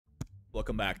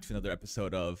Welcome back to another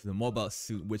episode of the Mobile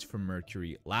Suit Witch from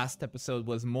Mercury. Last episode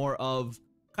was more of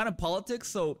kind of politics,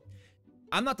 so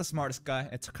I'm not the smartest guy.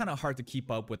 It's kind of hard to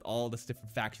keep up with all this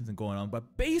different factions and going on, but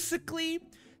basically,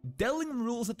 Delling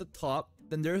rules at the top.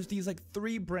 Then there's these like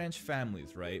 3 branch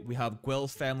families, right? We have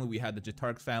Guel's family, we have the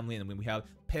Jatark's family, and then we have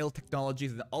Pale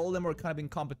Technologies, and all of them are kind of in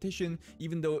competition,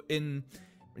 even though in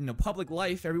public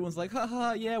life, everyone's like,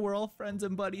 haha, yeah, we're all friends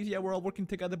and buddies, yeah, we're all working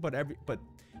together, but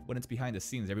when it's behind the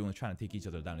scenes, everyone's trying to take each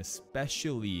other down,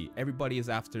 especially everybody is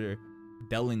after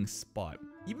Delling's spot.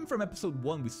 Even from episode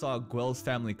 1, we saw Guel's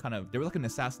family they were like an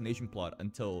assassination plot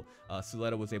until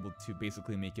Suletta was able to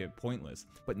basically make it pointless.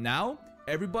 But now,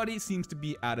 everybody seems to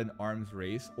be at an arms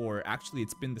race, or actually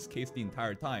it's been this case the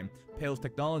entire time. Pale's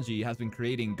technology has been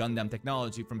creating Gundam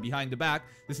technology from behind the back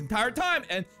this entire time,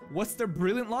 and what's their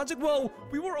brilliant logic? Well,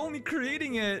 we were only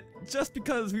creating it just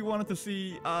because we wanted to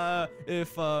see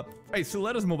if hey,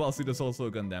 Suletta's mobile suit is also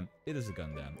a Gundam. It is a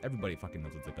Gundam. Everybody fucking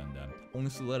knows it's a Gundam.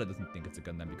 Only Suletta doesn't think it's a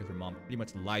Gundam because her mom pretty much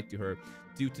lied to her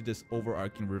due to this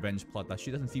overarching revenge plot that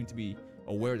she doesn't seem to be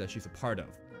aware that she's a part of.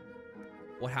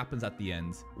 What happens at the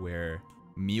end where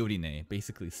Miorine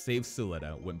basically saves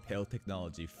Suletta when Pale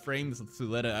Technology frames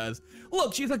Suletta as,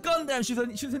 look, she's a Gundam,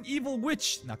 she's an evil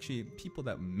witch. And actually, people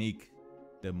that make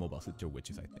the mobile suits are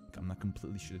witches, I think. I'm not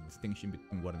completely sure the distinction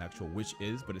between what an actual witch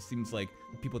is, but it seems like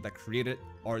the people that create it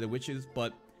are the witches.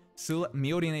 But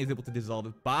Miorine is able to dissolve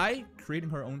it by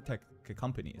creating her own tech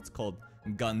company. It's called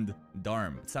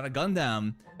Gundam. It's not a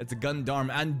Gundam, it's a Gundam.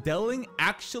 And Delling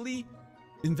actually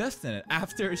invest in it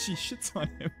after she shits on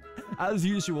him. As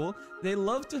usual, they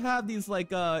love to have these like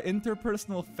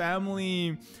interpersonal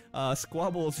family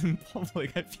squabbles in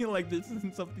public. I feel like this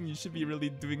isn't something you should be really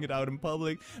doing it out in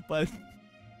public, but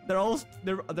they're all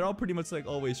pretty much like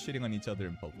always shitting on each other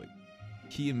in public.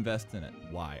 He invests in it.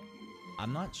 Why?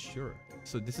 I'm not sure.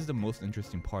 So this is the most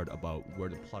interesting part about where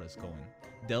the plot is going.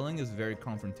 Delling is very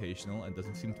confrontational and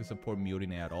doesn't seem to support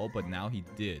Miorine at all, but now he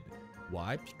did.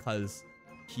 Why? Because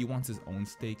he wants his own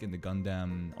stake in the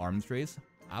Gundam arms race.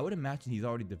 I would imagine he's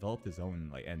already developed his own,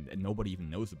 like, and nobody even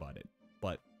knows about it.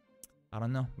 But I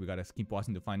don't know. We gotta keep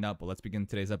watching to find out. But let's begin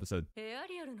today's episode.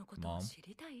 Mom.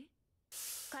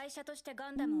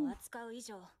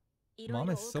 Mom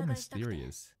is so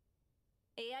mysterious.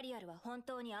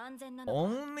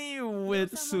 Only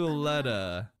with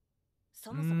Suletta. I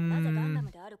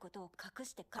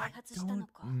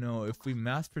don't know. If we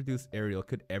mass produce Ariel,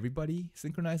 could everybody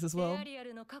synchronize as well?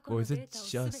 Or is it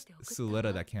just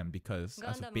Suletta that can, because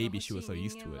as a baby she was so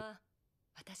used to it?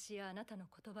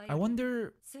 I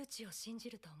wonder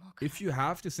if you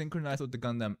have to synchronize with the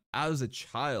Gundam as a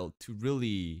child to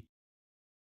really,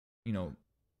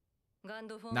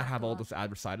 not have all those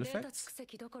adverse side effects?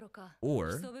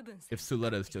 Or if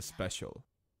Suletta is just special?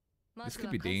 This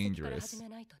could be dangerous.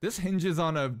 This hinges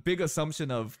on a big assumption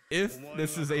of if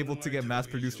this is able to get mass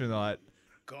produced or not.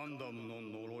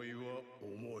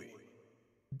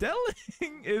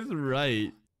 Delling is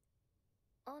right.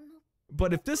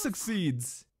 But if this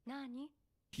succeeds,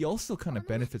 he also kind of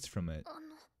benefits from it.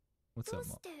 What's up,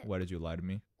 Mom? Why did you lie to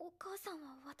me?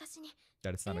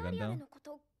 That it's not a Gundam?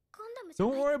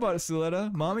 Don't worry about it,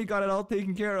 Suletta. Mommy got it all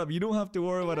taken care of. You don't have to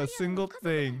worry about a single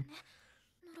thing.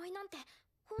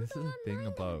 This is the thing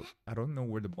about, I don't know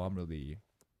where the mom really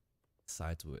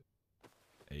sides with.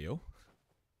 Ayo?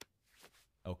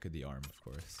 Okay, the arm, of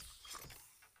course.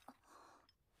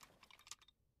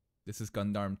 This is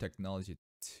Gundam technology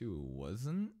too,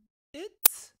 wasn't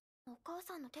it?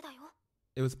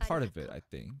 It was part of it, I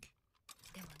think.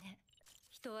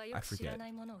 I forget.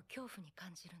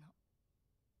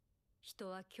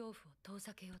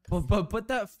 But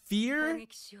that fear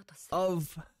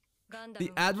of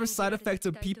the adverse side effects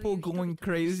of people going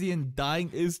crazy and dying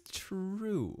is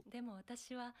true.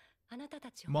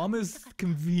 Mom is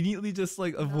conveniently just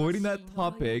like avoiding that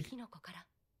topic.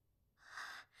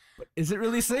 But is it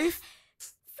really safe?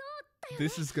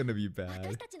 This is gonna be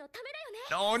bad.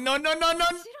 No, no, no, no, no!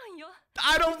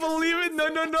 I don't believe it! No,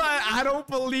 no, no! I don't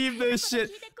believe this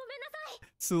shit!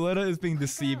 Suletta is being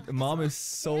deceived. Mom is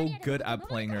so good at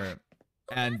playing her.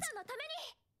 And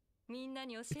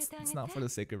it's not for the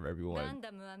sake of everyone.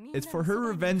 It's for her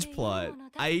revenge plot.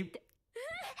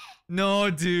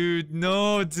 No, dude.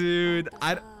 No, dude.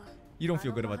 You don't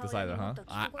feel good about this either, huh?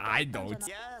 I don't.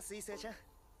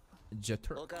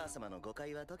 Jatark.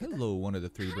 Hello, one of the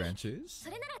 3 branches.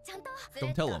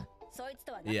 Don't tell him.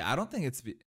 Yeah, I don't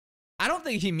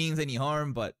think he means any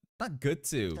harm, but not good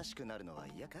to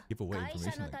give away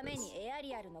information like this.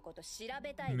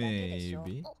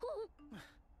 Maybe.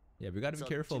 Yeah, we gotta be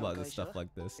careful about this stuff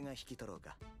like this.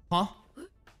 Huh?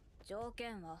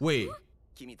 Wait.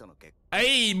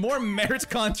 Hey, more marriage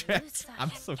contracts.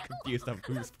 I'm so confused of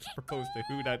who's proposed to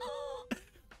who. That.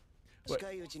 What?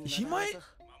 He might.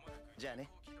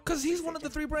 Cause he's one of the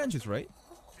three branches, right?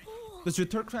 The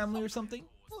Turk family or something.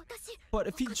 But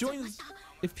if he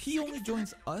only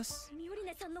joins us,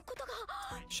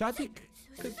 Shadik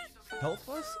could help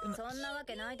us.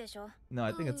 No,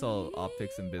 I think it's all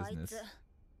optics and business.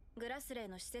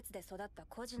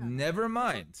 Never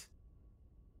mind.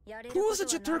 Who's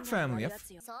the Turk family?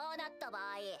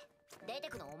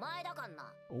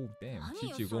 Oh damn,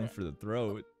 Chichi going for the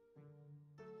throat.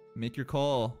 Make your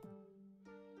call.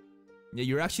 Yeah,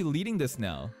 you're actually leading this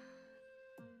now.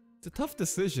 It's a tough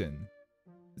decision.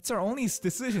 It's our only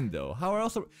decision though. How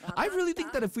else? I really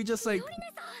think that if we just like,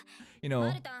 you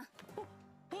know,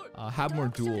 have more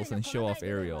duels and show off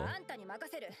Ariel,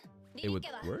 it would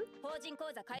work.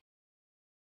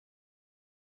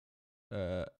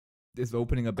 Is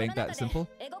opening a bank that simple?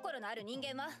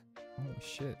 Oh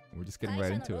shit, we're just getting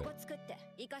right into it.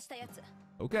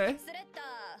 Okay.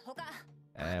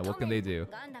 What can they do?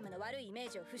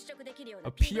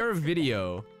 A PR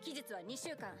video.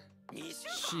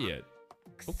 Shit.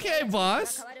 Okay,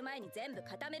 boss.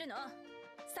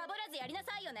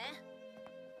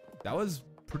 That was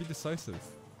pretty decisive.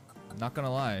 Not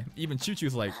gonna lie. Even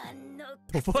Choo-Choo's like,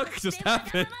 the fuck just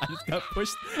happened? I just got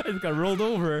pushed. I just got rolled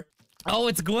over. Oh,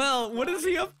 it's Guel. What is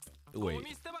he up? Wait.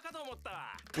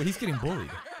 Wait, he's getting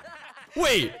bullied.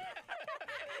 Wait.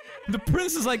 The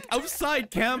prince is like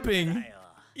outside camping,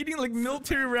 eating like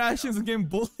military rations and getting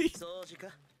bullied.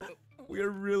 We are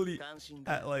really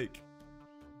at like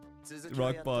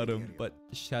rock bottom, but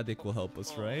Shadik will help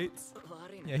us, right?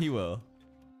 Yeah, he will.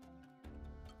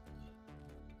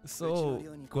 So,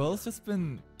 Guel's just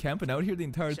been camping out here the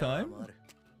entire time?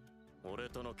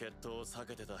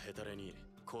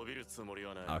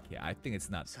 Okay, I think it's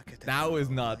not. Now is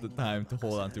not the time to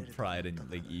hold on to pride and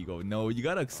like ego. No, you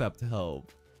gotta accept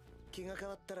help.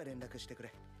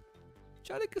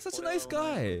 Shadik is such a nice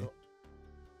guy.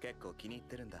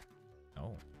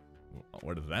 Oh,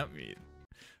 what does that mean?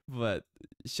 But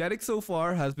Shadik so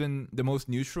far has been the most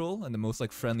neutral and the most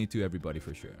like friendly to everybody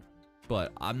for sure.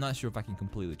 But I'm not sure if I can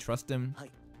completely trust him.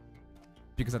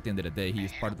 Because at the end of the day, he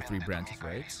is part of the three branches,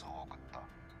 right?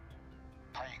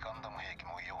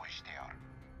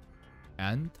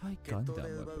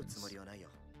 Anti-Gundam weapons.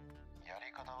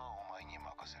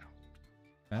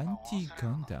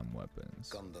 Anti-Gundam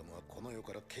weapons.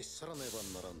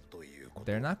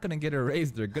 They're not gonna get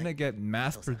erased, they're gonna get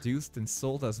mass-produced and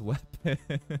sold as weapons.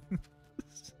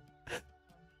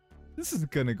 This is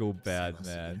gonna go bad,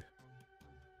 man.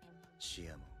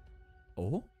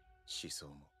 Oh?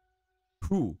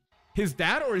 Who? His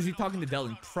dad, or is he talking to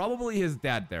Delling? Probably his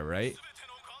dad there, right?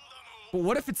 But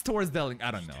what if it's towards Delling?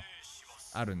 I don't know.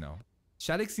 I don't know.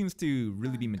 Shadik seems to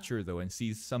really be mature though and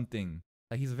sees something.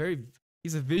 Like he's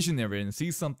a visionary and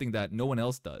sees something that no one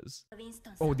else does.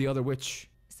 Oh, the other witch.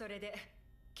 To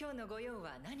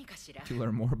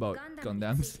learn more about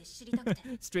Gundams.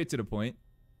 Straight to the point.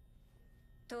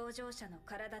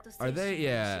 Are they,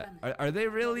 yeah, are they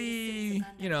really,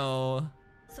 you know,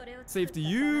 safe to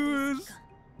use?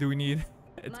 Do we need,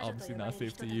 it's obviously not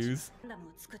safe to use.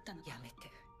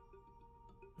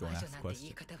 Don't ask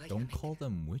questions. Don't call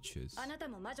them witches.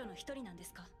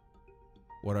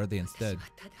 What are they instead?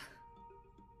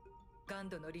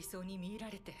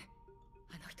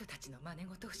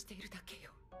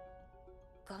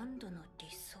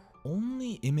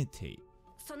 Only imitate.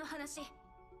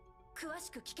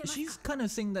 She's kind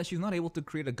of saying that she's not able to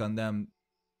create a Gundam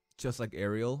just like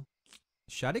Ariel.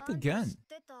 Shadik again.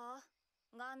 A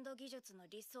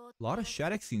lot of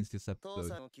Shadik scenes this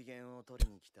episode.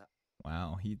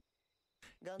 Wow, he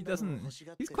doesn't.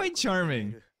 He's quite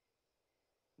charming.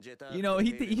 You know,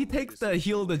 he takes the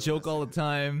heel of the joke all the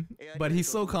time, but he's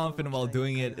so confident while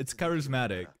doing it. It's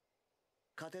charismatic.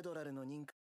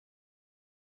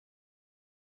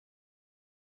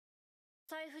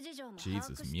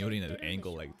 Jesus, muting an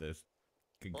angle like this.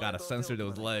 Gotta censor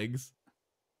those legs.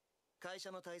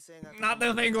 Not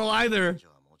this angle either.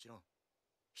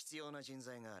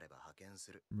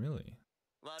 Really?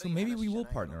 So maybe we will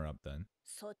partner up then.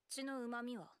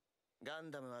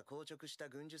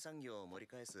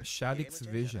 Shadik's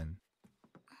vision.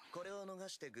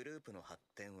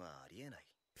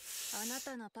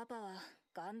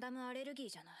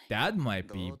 Dad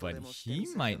might be, but he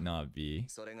might not be.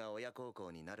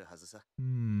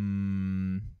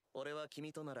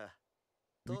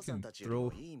 We can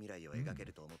throw...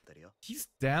 He's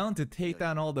down to take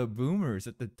down all the boomers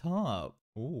at the top.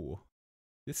 Oh,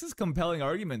 this is compelling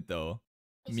argument though.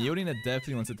 Miorina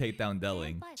definitely wants to take down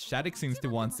Delling. Shadik seems to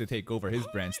want to take over his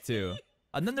branch too.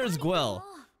 And then there's Guel.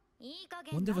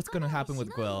 Wonder what's gonna happen with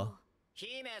Guel.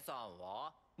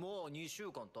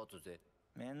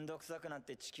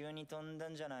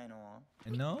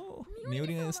 No,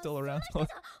 Miorine is still around.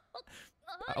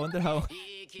 I wonder how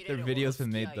their video's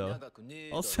been made though.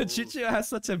 Also, Chichi has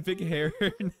such a big hair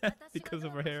because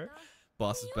of her hair.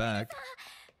 Boss is back.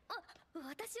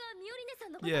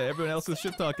 Yeah, everyone else was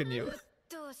shit talking you.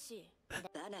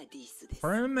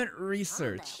 Permit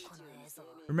research.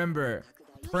 Remember,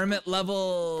 permit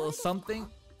level something?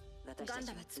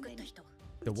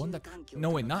 The one that... No,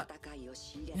 wait, not...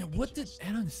 Yeah, what did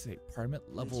Aaron say? Permit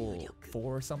level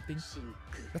 4 or something?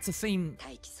 That's the same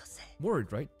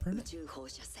word, right? Permit?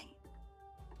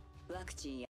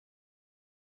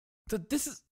 So this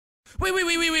is... Wait,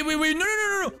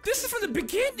 no. This is from the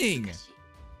beginning.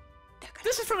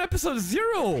 This is from episode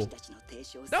 0.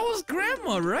 That was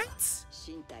Grandma, right?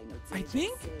 I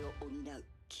think?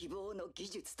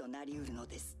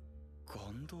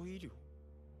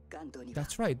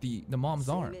 That's right, the mom's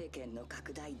arm.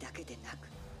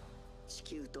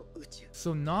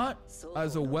 So not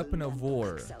as a weapon of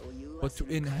war, but to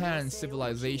enhance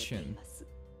civilization.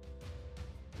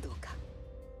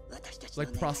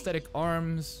 Like prosthetic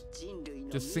arms,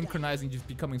 just synchronizing, just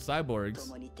becoming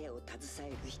cyborgs.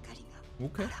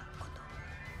 Okay.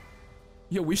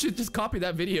 Yo, we should just copy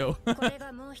that video.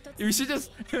 We should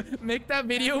just make that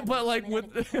video, but like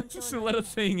with Suletta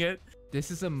saying it. This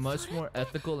is a much more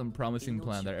ethical and promising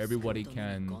plan that everybody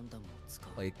can,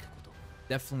 like,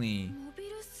 definitely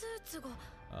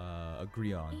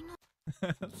agree on.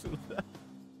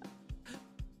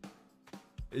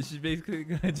 Is she basically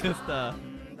gonna just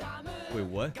wait,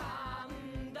 what?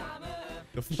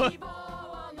 The fuck?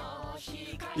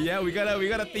 Yeah, we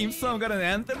got a theme song, got an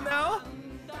anthem now?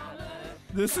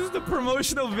 This is the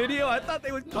promotional video? I thought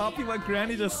they would copy what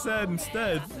Granny just said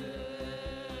instead.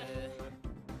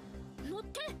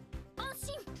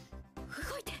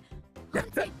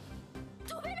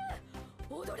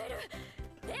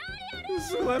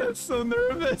 Suletta's so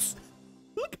nervous.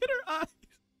 Look at her eyes.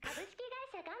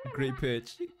 Great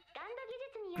pitch.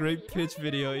 Great pitch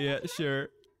video, yeah, sure.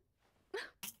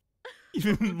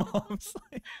 Even mom's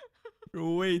like,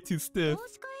 you're way too stiff.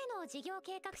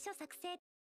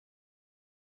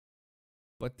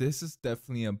 But this is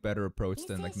definitely a better approach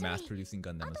than like mass producing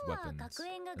Gundam as weapons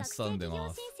and selling them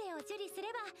off.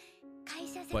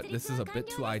 But this is a bit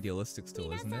too idealistic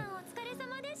still, isn't it?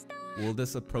 Will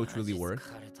this approach really work?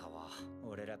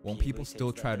 Won't people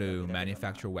still try to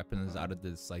manufacture weapons out of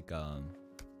this like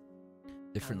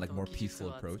different, like more peaceful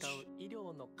approach?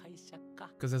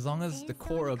 Because as long as the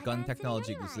core of gun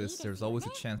technology exists, there's always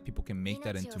a chance people can make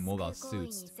that into mobile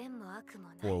suits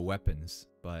for weapons.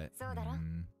 But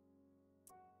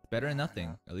better than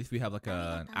nothing. At least we have like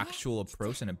an actual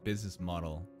approach and a business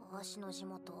model.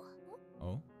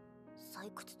 Oh?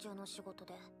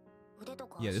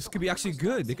 Yeah, this could be actually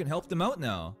good. They can help them out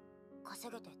now.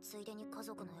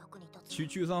 Choo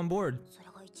Choo's on board.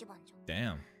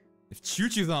 Damn. If Choo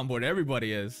Choo's on board,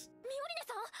 everybody is.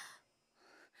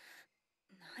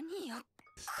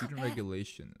 Student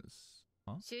regulations.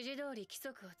 Huh?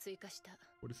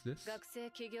 What is this?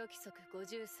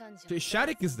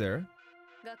 Shadik is there.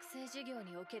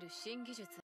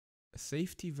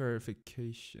 Safety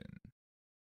verification.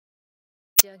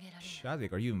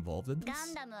 Shadik, are you involved in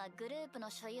this?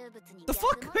 The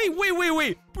fuck? Hey,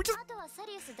 wait! We just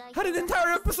had an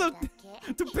entire episode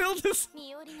to build this.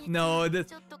 No, you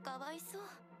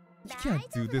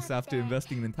can't do this after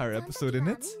investing an entire episode in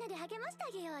it.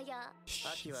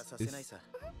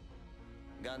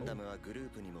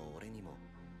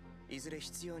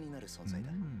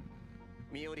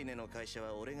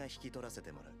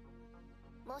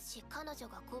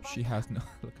 She has no...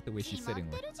 Look at the way she's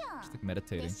sitting, like, she's like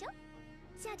meditating.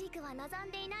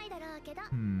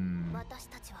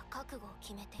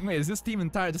 Wait, is this team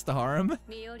entire just a harem?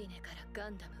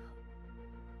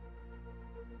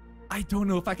 I don't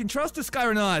know if I can trust this guy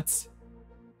or not.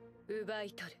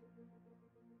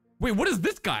 Wait, what is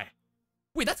this guy?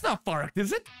 Wait, that's not Farrak,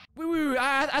 is it? Wait,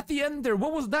 at the end there,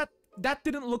 what was that? That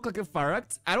didn't look like a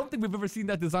Farrak. I don't think we've ever seen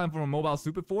that design from a mobile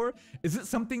suit before. Is it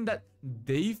something that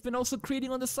they've been also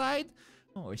creating on the side?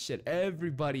 Oh shit,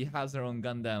 everybody has their own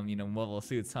Gundam, you know, mobile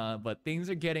suits, huh? But things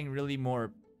are getting really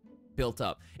more built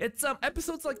up. It's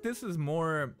episodes like this is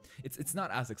more, it's not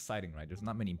as exciting, right? There's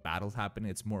not many battles happening.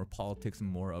 It's more politics and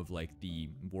more of like the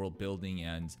world building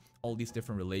and all these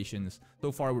different relations.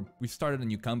 So far we started a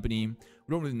new company. We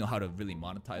don't really know how to really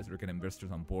monetize or get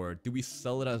investors on board. Do we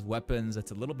sell it as weapons?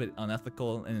 It's a little bit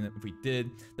unethical, and if we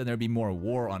did, then there'd be more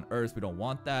war on Earth. We don't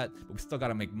want that, but we still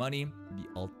gotta make money.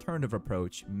 The alternative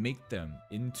approach, make them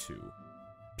into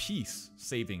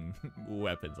peace-saving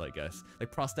weapons, I guess.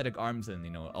 Like prosthetic arms and,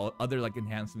 you know, all other like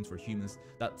enhancements for humans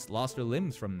that's lost their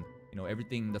limbs from, you know,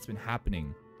 everything that's been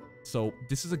happening. So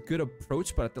this is a good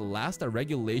approach, but at the last, our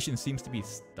regulation seems to be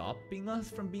stopping us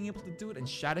from being able to do it, and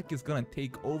Shattuck is gonna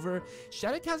take over.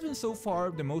 Shattuck has been so far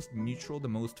the most neutral, the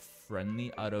most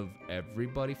friendly out of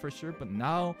everybody for sure, but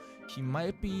now he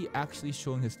might be actually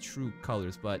showing his true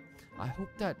colors. But I hope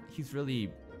that he's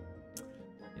really,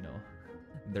 you know,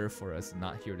 there for us,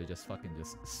 not here to just fucking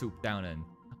just swoop down and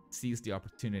seize the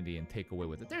opportunity and take away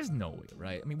with it. There's no way,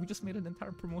 right? I mean, we just made an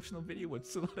entire promotional video with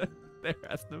Sulata there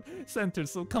as the center,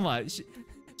 so come on.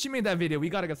 She made that video, we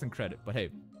gotta get some credit. But hey,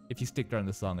 if you stick around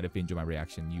the song and if you enjoy my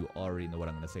reaction, you already know what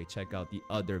I'm gonna say. Check out the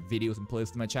other videos and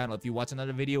playlists on my channel. If you watch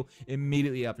another video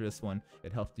immediately after this one,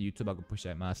 it helps the YouTube algorithm push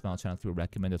that my smile channel through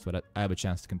recommend it so that I have a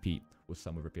chance to compete with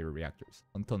some of your favorite reactors.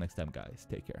 Until next time, guys,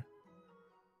 take care.